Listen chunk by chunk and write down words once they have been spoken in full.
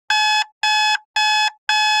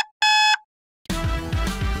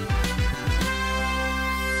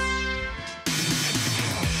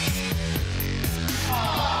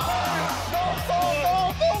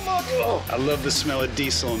I love the smell of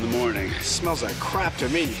diesel in the morning. It smells like crap to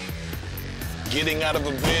me. Getting out of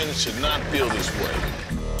a Benz should not feel this way.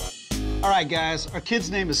 All right, guys, our kid's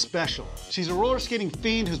name is Spechelle. She's a roller skating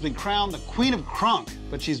fiend who's been crowned the queen of crunk,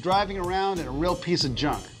 but she's driving around in a real piece of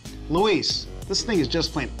junk. Luis, this thing is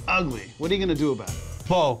just plain ugly. What are you gonna do about it?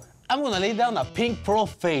 Bo, I'm gonna lay down a pink pearl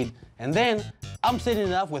fade, and then I'm setting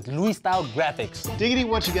it up with Louis-style graphics. Diggity,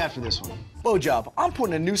 what you got for this one? Bo job, I'm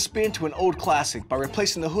putting a new spin to an old classic by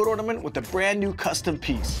replacing the hood ornament with a brand new custom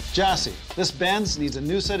piece. Jossie, this Benz needs a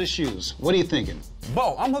new set of shoes. What are you thinking?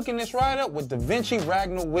 Bo, I'm hooking this ride up with Da Vinci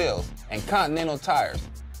Ragnall wheels and Continental tires.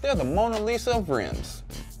 They're the Mona Lisa of rims.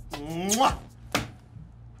 Mwah!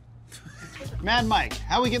 Mad Mike,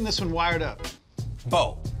 how are we getting this one wired up?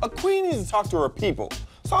 Bo, a queen needs to talk to her people.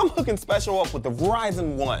 So I'm hooking Spechelle up with the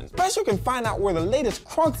Verizon One. Spechelle can find out where the latest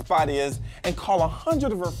crunk spot is and call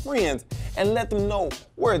 100 of her friends and let them know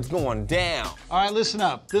where it's going down. All right, listen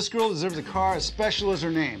up. This girl deserves a car as special as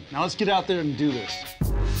her name. Now let's get out there and do this.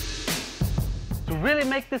 To really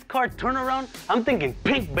make this car turn around, I'm thinking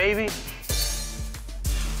pink, baby.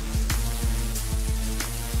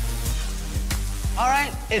 All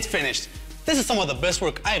right, it's finished. This is some of the best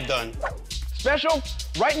work I've done. Spechelle,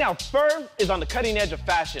 right now fur is on the cutting edge of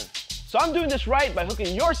fashion. So I'm doing this right by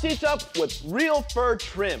hooking your seats up with real fur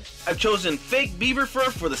trim. I've chosen fake beaver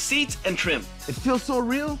fur for the seats and trim. It feels so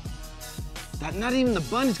real that not even the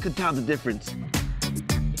bunnies could tell the difference.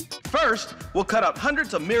 First, we'll cut out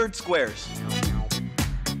hundreds of mirrored squares.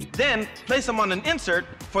 Then, place them on an insert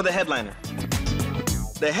for the headliner.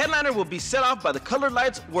 The headliner will be set off by the colored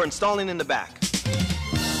lights we're installing in the back.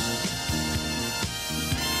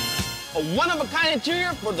 A one-of-a-kind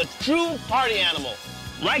interior for the true party animal.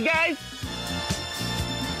 Right, guys?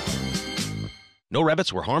 No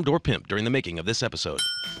rabbits were harmed or pimped during the making of this episode.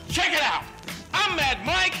 Check it out. I'm Mad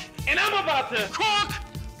Mike, and I'm about to crunk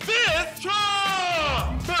this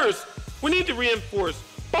truck. First, we need to reinforce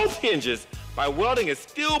both hinges by welding a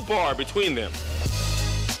steel bar between them.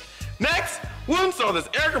 Next, we'll install this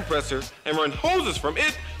air compressor and run hoses from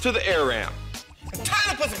it to the air ramp.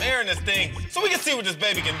 Time to put some air in this thing so we can see what this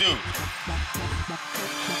baby can do.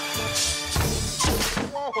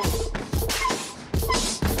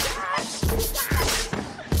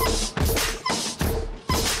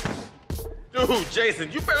 Dude,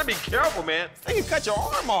 Jason, you better be careful, man. They can cut your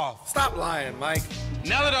arm off. Stop lying, Mike.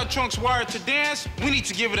 Now that our trunk's wired to dance, we need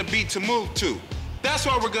to give it a beat to move to. That's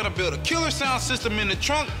why we're gonna build a killer sound system in the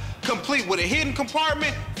trunk, complete with a hidden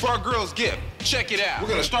compartment for our girl's gift. Check it out. We're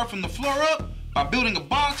gonna start from the floor up by building a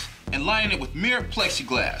box and lining it with mirrored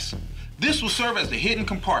plexiglass. This will serve as the hidden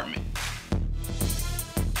compartment.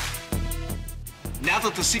 Now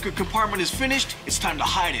that the secret compartment is finished, it's time to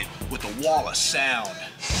hide it with a wall of sound.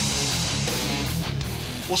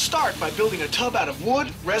 We'll start by building a tub out of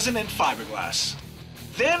wood, resin, and fiberglass.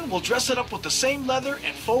 Then we'll dress it up with the same leather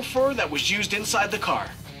and faux fur that was used inside the car.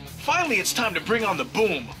 Finally, it's time to bring on the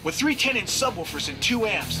boom with 3 10-inch subwoofers and 2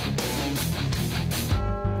 amps.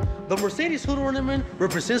 The Mercedes hood ornament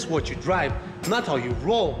represents what you drive, not how you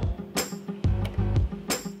roll.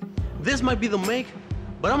 This might be the make,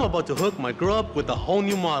 but I'm about to hook my girl up with a whole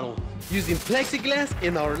new model. Using plexiglass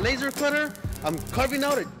in our laser cutter, I'm carving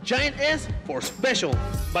out a giant S for Spechelle.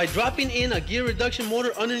 By dropping in a gear reduction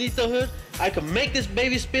motor underneath the hood, I can make this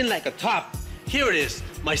baby spin like a top. Here it is,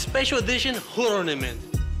 my special edition hood ornament.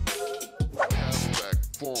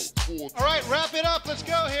 All right, wrap it up. Let's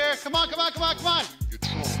go here. Come on, come on, come on, come on.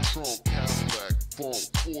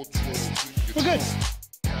 We're good.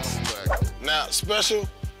 Now, Spechelle,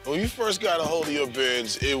 when you first got a hold of your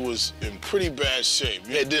Benz, it was in pretty bad shape.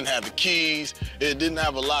 It didn't have the keys, it didn't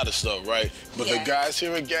have a lot of stuff, right? But the guys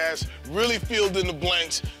here at Gas really filled in the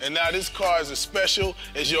blanks, and now this car is as special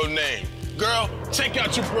as your name. Girl, check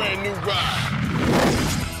out your brand new ride.